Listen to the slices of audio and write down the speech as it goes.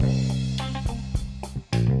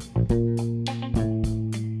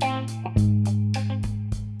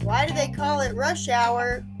at rush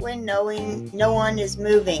hour when knowing no one is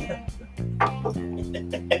moving.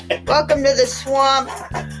 Welcome to the Swamp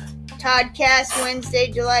Toddcast,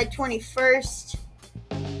 Wednesday, July 21st,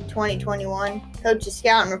 2021. Coach's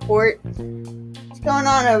Scouting Report. What's going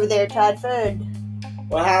on over there, Todd Food?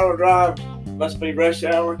 Well, Howard Drive must be rush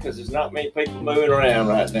hour because there's not many people moving around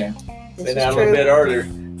right now. Been out a little bit earlier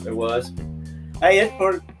there was. Hey, it's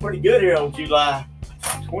pretty good here on July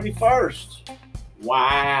 21st.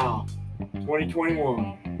 Wow.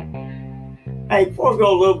 2021. Hey, before we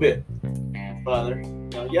go a little bit further,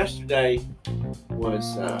 yesterday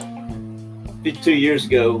was 52 years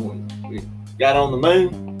ago when we got on the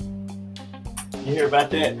moon. You hear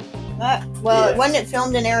about that? Well, wasn't it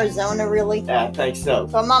filmed in Arizona, really? I think so.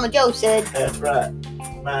 That's what Mama Joe said. That's right.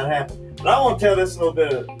 Might happen. But I want to tell this little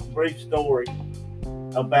bit of a brief story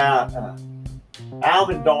about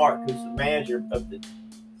Alvin Dark, who's the manager of the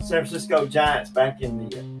San Francisco Giants back in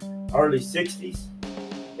the early 60s.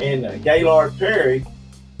 And Gaylord Perry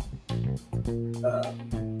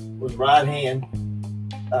was right hand,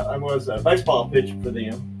 was a baseball pitcher for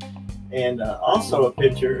them. And also a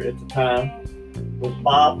pitcher at the time was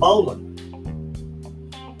Bob Boland.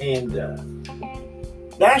 And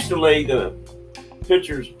National League, the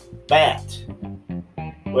pitchers bat.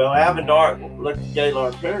 Well, Alvin Dark looked at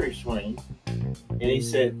Gaylord Perry swing, and he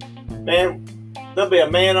said, "Man, there'll be a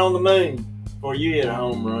man on the moon before you hit a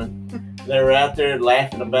home run." They were out there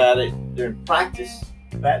laughing about it during practice,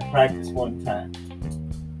 bat practice one time.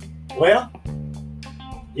 Well,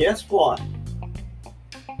 guess what?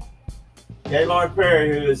 Gaylord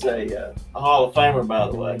Perry, who is a Hall of Famer, by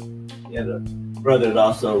the way, he had a brother that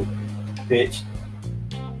also pitched.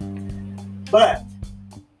 But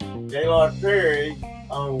Gaylord Perry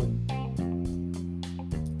on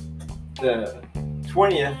the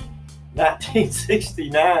 20th,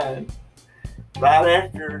 1969, right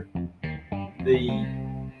after the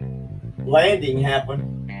landing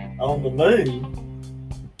happened on the moon,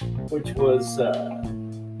 which was, they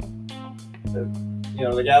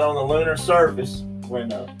got on the lunar surface when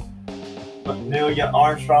Neil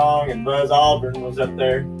Armstrong and Buzz Aldrin was up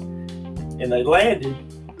there, and they landed.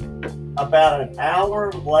 About an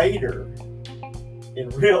hour later, in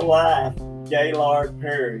real life, Gaylord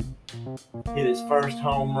Perry hit his first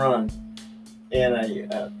home run in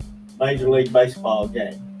a Major League Baseball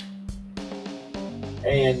game.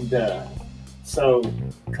 And so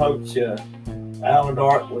Coach Alvin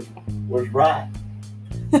Dark was right.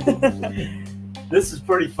 This is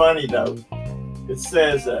pretty funny, though. It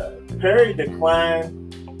says Perry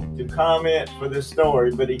declined to comment for this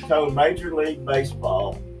story, but he told Major League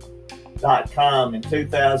Baseball.com in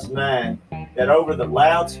 2009 that over the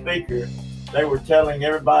loudspeaker, they were telling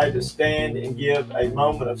everybody to stand and give a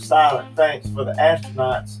moment of silent thanks for the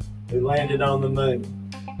astronauts who landed on the moon.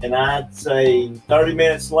 And I'd say 30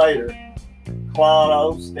 minutes later, Claude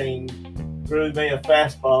Osteen threw me a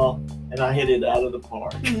fastball and I hit it out of the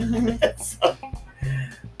park. So,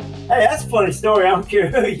 hey, that's a funny story. I don't care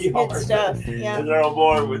who you are. Good stuff, yeah. As our old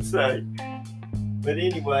boy would say. But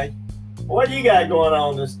anyway, what do you got going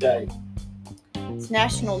on this day? It's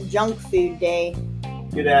National Junk Food Day.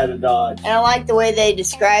 Get out of Dodge. And I like the way they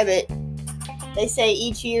describe it. They say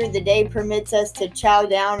each year the day permits us to chow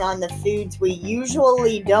down on the foods we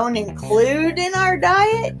usually don't include in our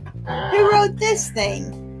diet. Who wrote this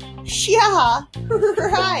thing? Yeah,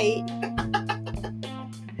 right.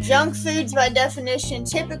 Junk foods, by definition,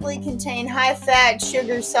 typically contain high fat,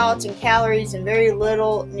 sugar, salt, and calories and very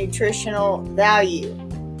little nutritional value.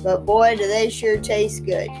 But boy, do they sure taste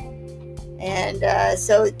good. And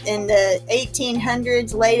so in the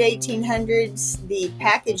 1800s, late 1800s, the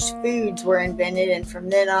packaged foods were invented. And from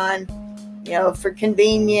then on, for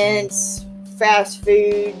convenience, fast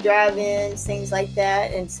food, drive-ins, things like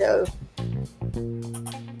that. And so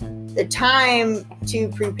the time to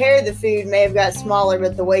prepare the food may have got smaller,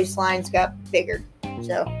 but the waistlines got bigger.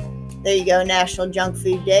 So there you go, National Junk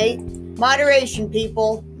Food Day. Moderation,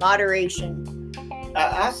 people, moderation.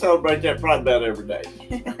 I celebrate that probably about every day.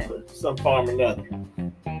 Some form or another.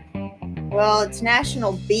 Well, it's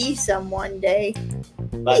National Be Someone Day.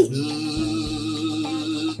 Like,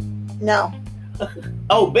 no.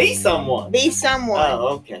 Oh, be someone. Be someone. Oh,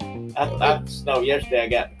 okay. I just know yesterday I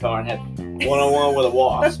got in the car and had one-on-one with a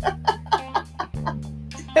wasp.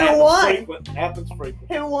 Who won? Happens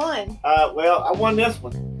frequently. Who won? Well, I won this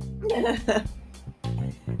one.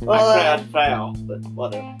 Well, I tried foul, but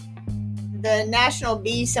whatever. The National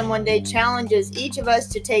Be Someone Day challenges each of us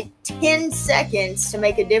to take 10 seconds to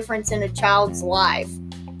make a difference in a child's life.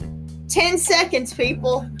 10 seconds,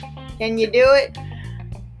 people. Can you do it?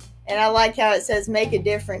 And I like how it says make a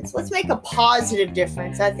difference. Let's make a positive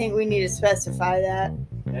difference. I think we need to specify that.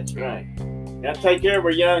 That's right. Gotta take care of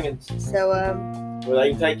our youngins. So, Well,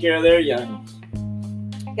 they can take care of their youngins.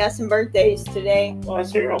 got some birthdays today. Well,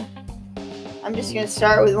 let's hear them. I'm just going to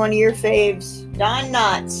start with one of your faves, Don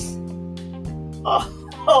Knotts.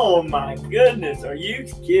 Oh my goodness. Are you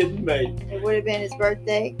kidding me? It would have been his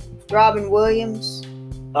birthday. Robin Williams,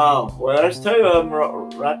 Oh, well, there's two of them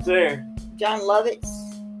right there. John Lovitz,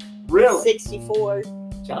 Really? 64.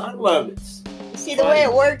 John Lovitz. See, the way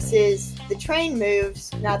it works is the train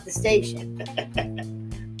moves, not the station.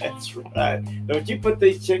 That's right. Don't you put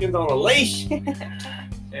these chickens on a leash?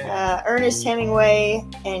 Yeah. Ernest Hemingway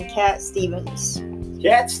and Cat Stevens.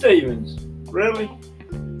 Cat Stevens. Really?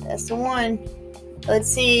 That's the one. Let's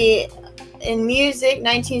see. In music,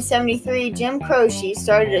 1973, Jim Croce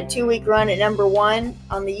started a 2-week run at number 1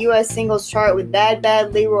 on the U.S. singles chart with Bad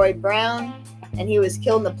Bad Leroy Brown, and he was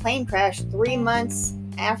killed in a plane crash 3 months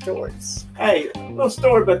afterwards. Hey, a little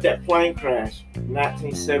story about that plane crash in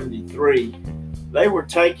 1973. They were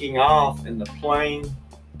taking off in the plane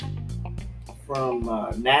from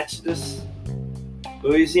Natchez,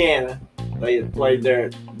 Louisiana. They had played there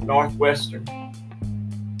at Northwestern.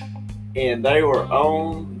 And they were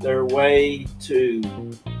on their way to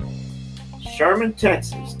Sherman,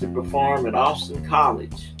 Texas to perform at Austin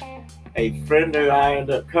College. A friend who I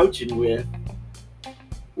ended up coaching with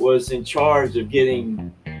was in charge of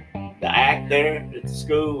getting the act there at the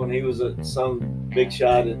school, and he was some big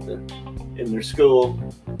shot in their school.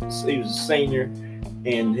 He was a senior,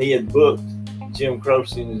 and he had booked Jim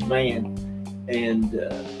Croce and his band, and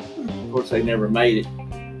of course they never made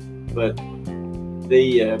it. But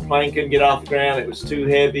the plane couldn't get off the ground. It was too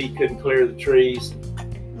heavy, couldn't clear the trees.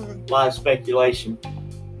 A lot of speculation.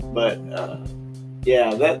 But,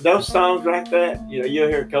 yeah, those songs like that, you'll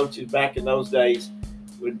hear coaches back in those days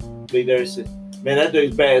would be there and say, man, that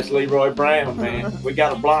dude's bad as Leroy Brown, man. We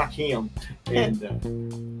got to block him.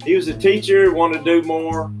 And he was a teacher, wanted to do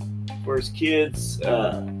more for his kids,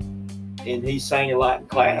 and he sang a lot in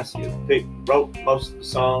class. He wrote most of the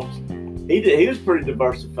songs. He was pretty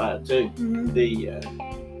diversified too. Mm-hmm. The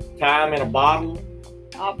Time in a Bottle,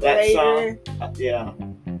 Operator. That song, yeah.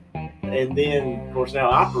 And then, of course, now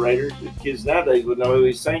Operator. The kids nowadays would know who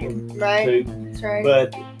he's singing right. to. That's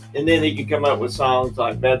right. And then he could come up with songs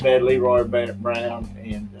like Bad Bad Leroy Brown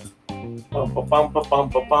and on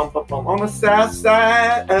the south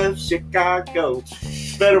side of Chicago.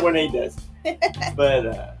 It's better when he does it.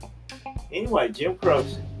 But anyway, Jim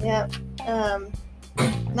Croce. Yeah.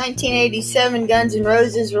 1987, Guns N'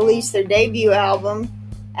 Roses released their debut album,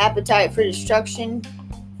 Appetite for Destruction,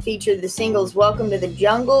 featured the singles Welcome to the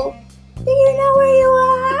Jungle, Do You Know Where You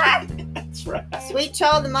Are? That's right. Sweet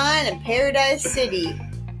Child of Mine, and Paradise City.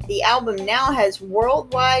 The album now has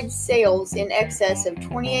worldwide sales in excess of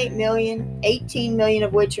 28 million, 18 million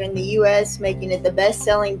of which are in the U.S., making it the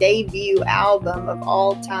best-selling debut album of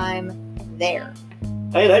all time there.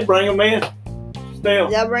 Hey, they bring them in. Still.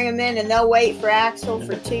 They'll bring them in and they'll wait for Axl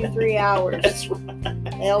for 2-3 hours. That's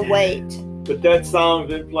right. They'll wait. But that song's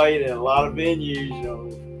been played in a lot of venues,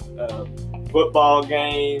 football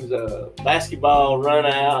games, basketball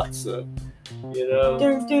runouts,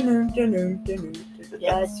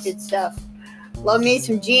 Yeah, it's good stuff. Love me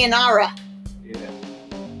some Giannara. Yeah.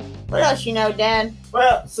 What else you know, Dan?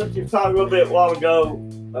 Well, since you talked a little bit a while ago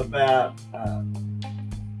about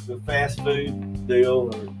the fast food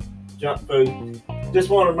deal or junk food, just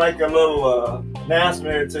want to make a little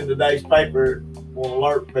announcement. It's in today's paper. Want to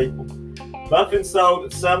alert people. Muffins sold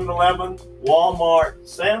at 7-Eleven, Walmart,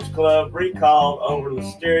 Sam's Club recalled over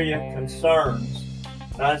listeria concerns.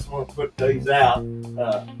 And I just want to put these out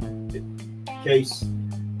in case,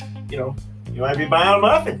 you might be buying a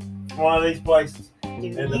muffin from one of these places. And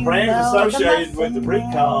the brands associated with the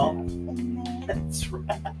recall, that's right,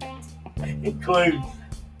 include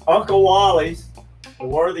Uncle Wally's, The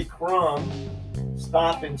Worthy Crumb,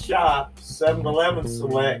 Stop and Shop, 7-Eleven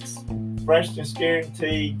Selects, Freshness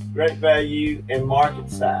Guarantee, Great Value, and Market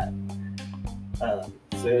Side.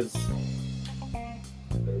 Says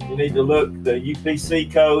you need to look the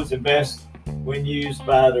UPC codes and best when used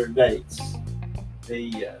by their dates.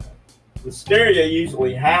 The listeria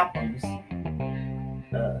usually happens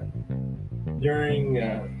during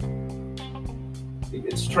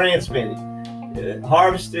it's transmitted,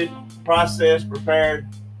 harvested, processed, prepared,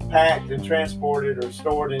 packed, and transported or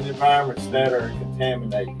stored in environments that are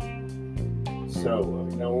contaminated. So,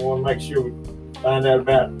 we want to make sure we find out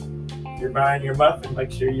about if you're buying your muffin,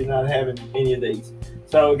 make sure you're not having any of these.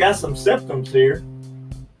 So, we got some symptoms here.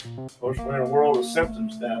 Of course, we're in a world of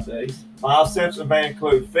symptoms nowadays. Mild symptoms may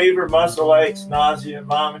include fever, muscle aches, nausea,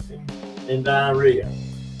 vomiting, and diarrhea.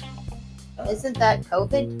 Isn't that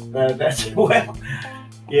COVID?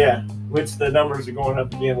 Yeah, which the numbers are going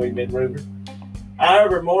up again, we've been rumored.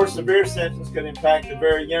 However, more severe symptoms could impact the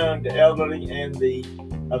very young, the elderly, and the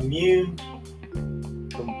immune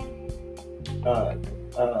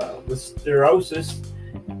listeriosis.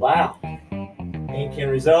 Wow. And can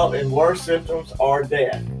result in worse symptoms or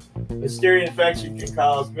death. Listeria infection can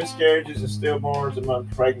cause miscarriages and stillborns among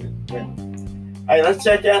pregnant women. Hey, let's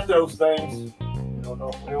check out those things. We don't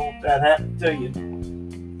want that happening to you.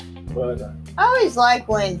 But I always like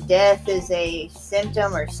when death is a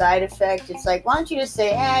symptom or side effect. It's like, why don't you just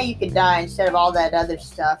say, you could die instead of all that other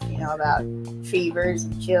stuff, about fevers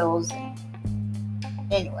and chills.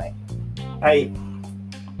 Anyway. Hey,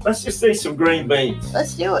 let's just see some green beans.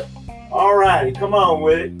 Let's do it. All righty, come on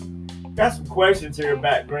with it. Got some questions here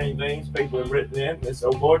about green beans. People have written in. This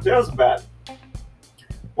old boy tells about it.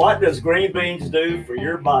 What does green beans do for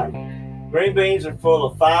your body? Green beans are full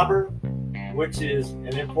of fiber, which is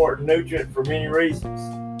an important nutrient for many reasons.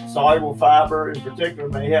 Soluble fiber in particular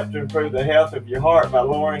may help to improve the health of your heart by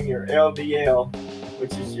lowering your LDL,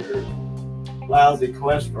 which is your lousy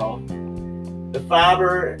cholesterol. The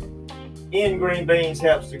fiber in green beans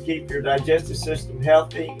helps to keep your digestive system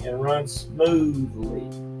healthy and run smoothly,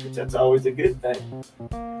 which that's always a good thing.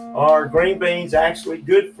 Are green beans actually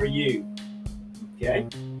good for you? Okay.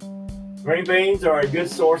 Green beans are a good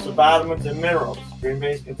source of vitamins and minerals. Green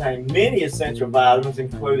beans contain many essential vitamins,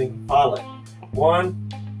 including folate. 1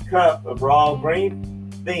 cup of raw green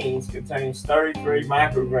beans contains 33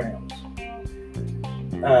 micrograms.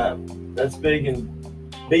 That's big in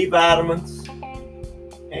B vitamins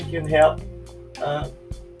and can help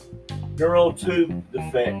neural tube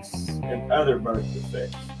defects and other birth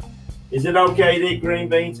defects. Is it okay to eat green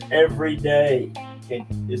beans every day?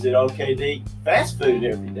 Is it okay to eat fast food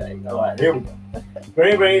every day? All right, here we go.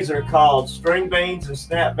 Green beans are called string beans and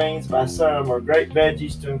snap beans by some, are great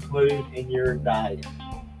veggies to include in your diet.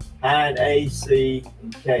 High in A, C,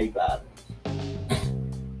 and K vitamins.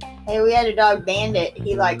 Hey, we had a dog, Bandit.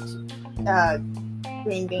 He liked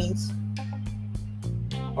green beans.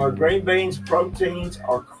 Are green beans proteins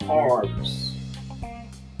or carbs?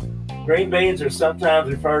 Green beans are sometimes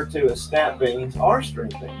referred to as snap beans or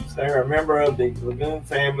string beans. They are a member of the legume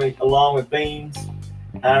family along with beans.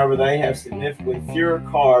 However, they have significantly fewer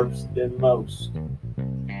carbs than most.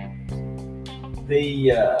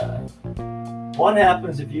 What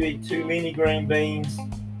happens if you eat too many green beans?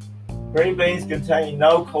 Green beans contain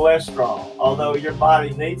no cholesterol, although your body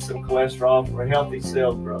needs some cholesterol for healthy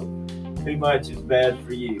cell growth. Too much is bad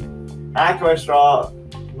for you. High cholesterol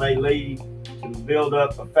may lead to the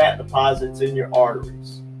buildup of fat deposits in your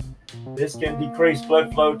arteries. This can decrease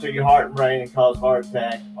blood flow to your heart and brain and cause heart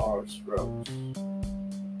attack or stroke.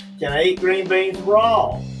 Can I eat green beans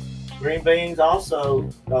raw? Green beans, also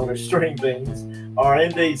known as string beans, are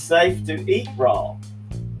indeed safe to eat raw,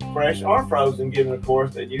 fresh or frozen, given of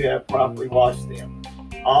course that you have properly washed them.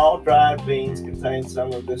 All dried beans contain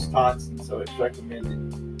some of this toxin, so it's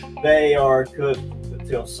recommended they are cooked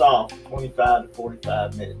until soft, 25 to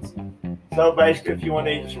 45 minutes. So basically, if you want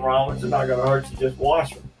to eat some raw ones, it's not going to hurt you. Just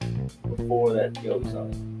wash them before that goes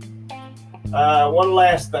on. One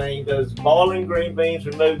last thing, does boiling green beans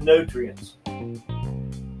remove nutrients?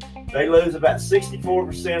 They lose about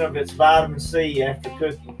 64% of its vitamin C after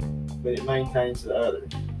cooking, but it maintains the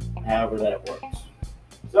others, however that works.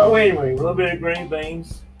 So anyway, a little bit of green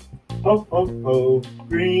beans. Ho, ho, ho,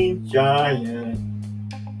 green giant.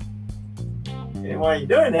 And while you're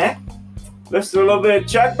doing that, let's do a little bit of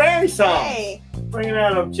Chuck Berry song. Hey. Bringing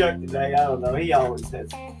out of Chuck today. I don't know. He always has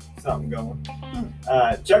something going.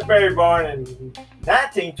 Chuck Berry, born in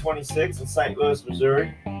 1926 in St. Louis,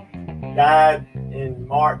 Missouri, died in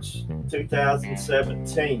March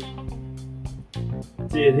 2017.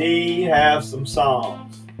 Did he have some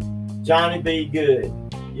songs? Johnny B. Good,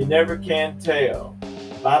 You Never Can Tell,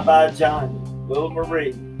 Bye Bye Johnny, Little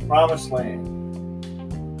Marie, Promised Land,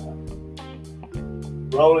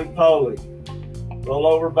 Roly Poly, Roll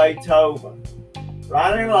Over Beethoven,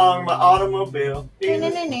 Riding Along My Automobile,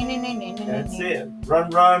 that's it, Run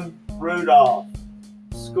Run Rudolph,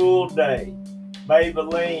 School Day,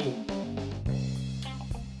 Maybelline,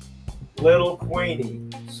 Little Queenie,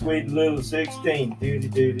 Sweet Little 16,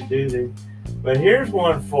 doo-doo-doo-doo-doo. But here's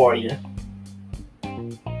one for you.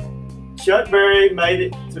 Chuck Berry made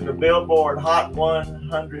it to the Billboard Hot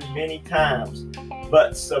 100 many times,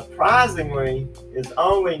 but surprisingly, his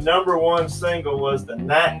only #1 single was the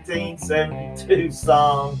 1972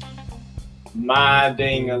 song, My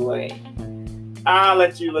Ding-a-Ling. I'll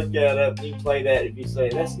let you look that up and you play that if you say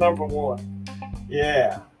that's number one.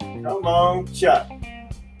 Yeah. Come on, Chuck.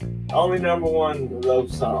 Only number one of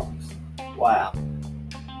those songs. Wow.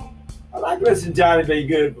 I like listening to Johnny B.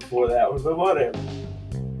 Good before that one, but whatever.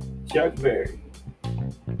 Chuck Berry.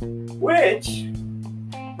 Which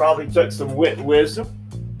probably took some wit and wisdom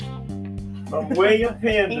from William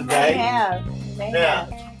Penn He today. may have. He may Now,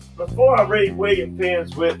 have. before I read William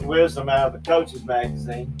Penn's wit and wisdom out of the Coaches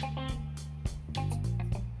magazine,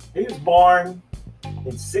 he was born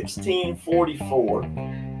in 1644,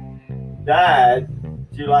 died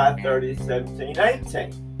July 30,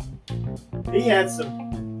 1718. He had some,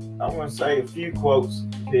 I'm going to say a few quotes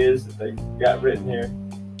of his that they got written here.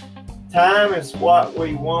 Time is what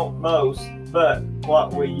we want most, but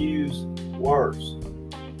what we use worst.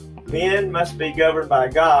 Men must be governed by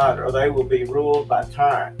God or they will be ruled by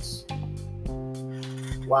tyrants.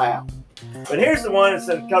 Wow. But here's the one that's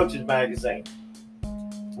in the Coaches magazine.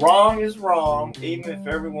 Wrong is wrong, even if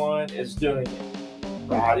everyone is doing it.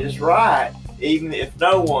 Right is right, even if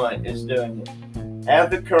no one is doing it. Have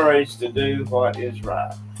the courage to do what is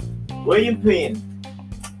right. William Penn,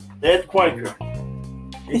 dead Quaker,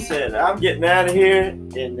 he said, I'm getting out of here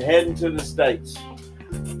and heading to the States.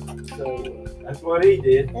 So that's what he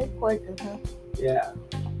did. That's Quaker, huh? Yeah.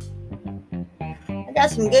 I got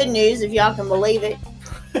some good news, if y'all can believe it.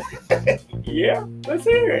 Yeah, let's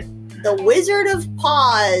hear it. The Wizard of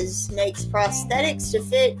Paws makes prosthetics to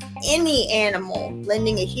fit any animal,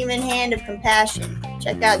 lending a human hand of compassion.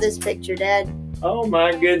 Check out this picture, Dad. Oh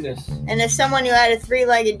my goodness. And as someone who had a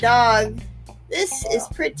three-legged dog, this is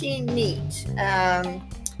pretty neat.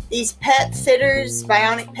 These pet fitters,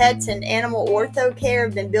 Bionic Pets, and Animal Ortho Care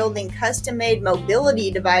have been building custom-made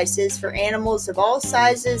mobility devices for animals of all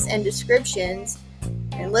sizes and descriptions.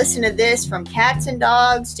 And listen to this, from cats and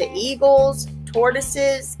dogs to eagles,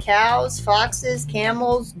 tortoises, cows, foxes,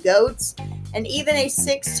 camels, goats, and even a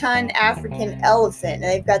 6-ton African elephant. And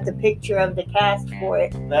they've got the picture of the cast for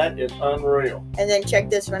it. That is unreal. And then check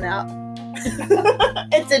this one out.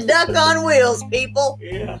 It's a duck on wheels, people.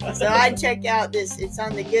 Yeah. So I'd check out this. It's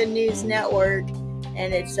on the Good News Network,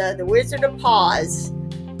 and it's The Wizard of Paws.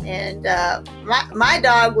 And my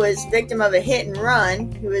dog was victim of a hit and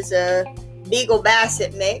run. He was a Beagle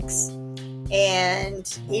Basset mix, and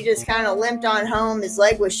he just kind of limped on home. His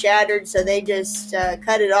leg was shattered, so they just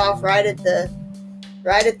cut it off right at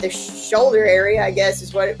the shoulder area, I guess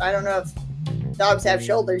is what. I don't know if dogs have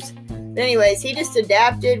shoulders. But anyways, he just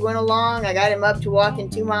adapted, went along. I got him up to walking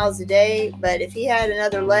 2 miles a day. But if he had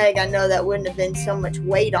another leg, I know that wouldn't have been so much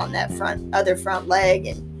weight on that other front leg,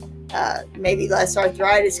 and maybe less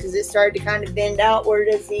arthritis because it started to kind of bend outward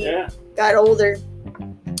as he got older.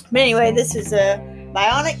 But anyway, this is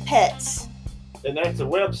Bionic Pets. And that's a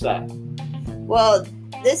website. Well,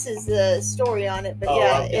 this is the story on it, but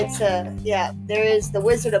okay. It's there is The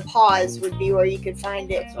Wizard of Paws would be where you could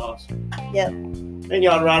find it. That's awesome. Yep. Then you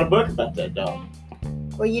ought to write a book about that dog.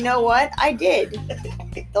 Well, you know what? I did.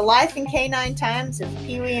 The Life and Canine Times of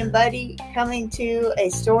Pee-wee and Buddy, coming to a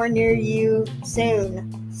store near you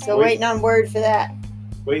soon. So waiting on word for that.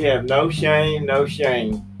 We have no shame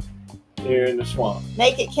here in the swamp.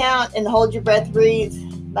 Make it count and hold your breath, breathe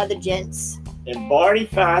by the gents. And Barney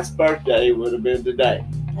Fife's birthday would have been today.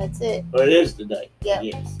 That's it. Or it is today. Yeah.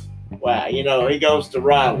 Yes. Wow. You know, he goes to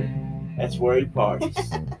Raleigh. That's where he parties.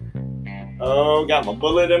 Oh, got my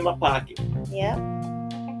bullet in my pocket. Yeah.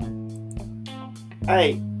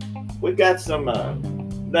 Hey, we've got some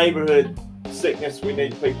neighborhood sickness we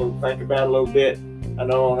need people to think about a little bit. I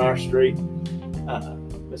know on our street,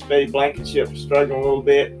 Miss Betty Blankenship is struggling a little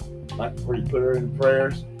bit. I'd like for you to put her in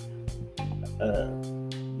prayers.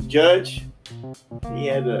 Judge, he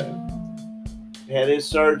had his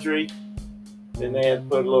surgery. Then they had to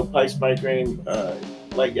put a little pacemaker in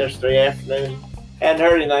late yesterday afternoon. Hadn't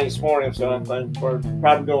heard anything this morning, so I think we're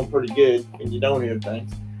probably going pretty good, and you don't hear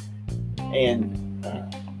things. And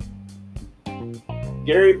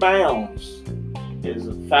Gary Bounds is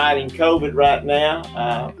fighting COVID right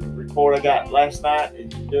now. Report I got last night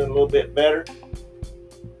is doing a little bit better.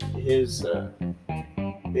 He's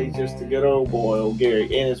just a good old boy, old Gary.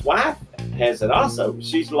 And his wife has it also.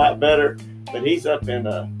 She's a lot better, but he's up in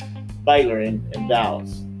Baylor in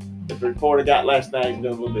Dallas. The report I got last night, he's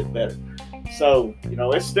doing a little bit better. So, you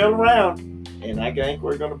know, it's still around, and I think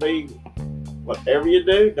we're going to be, whatever you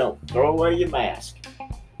do, don't throw away your mask,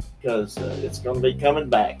 because it's going to be coming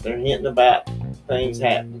back. They're hinting about things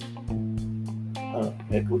happening.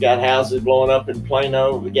 If we got houses blowing up in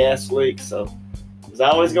Plano with gas leaks, so there's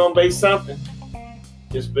always going to be something.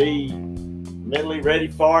 Just be mentally ready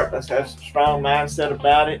for it. Let's have a strong mindset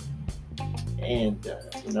about it. And,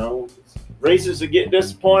 you know, Reasons to get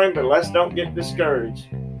disappointed, but let's don't get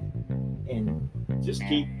discouraged. And just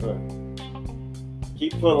keep pulling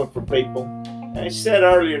for people. And I said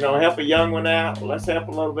earlier, help a young one out. Well, let's help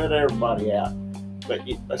a little bit of everybody out. But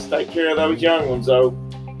let's take care of those young ones, though,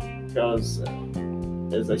 because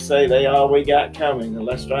as they say, they all we got coming. And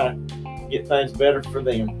let's try to get things better for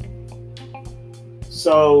them.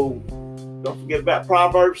 So don't forget about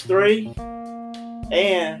Proverbs 3.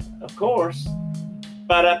 And, of course,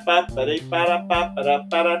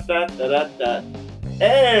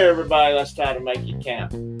 everybody, let's try to make it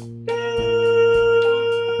count.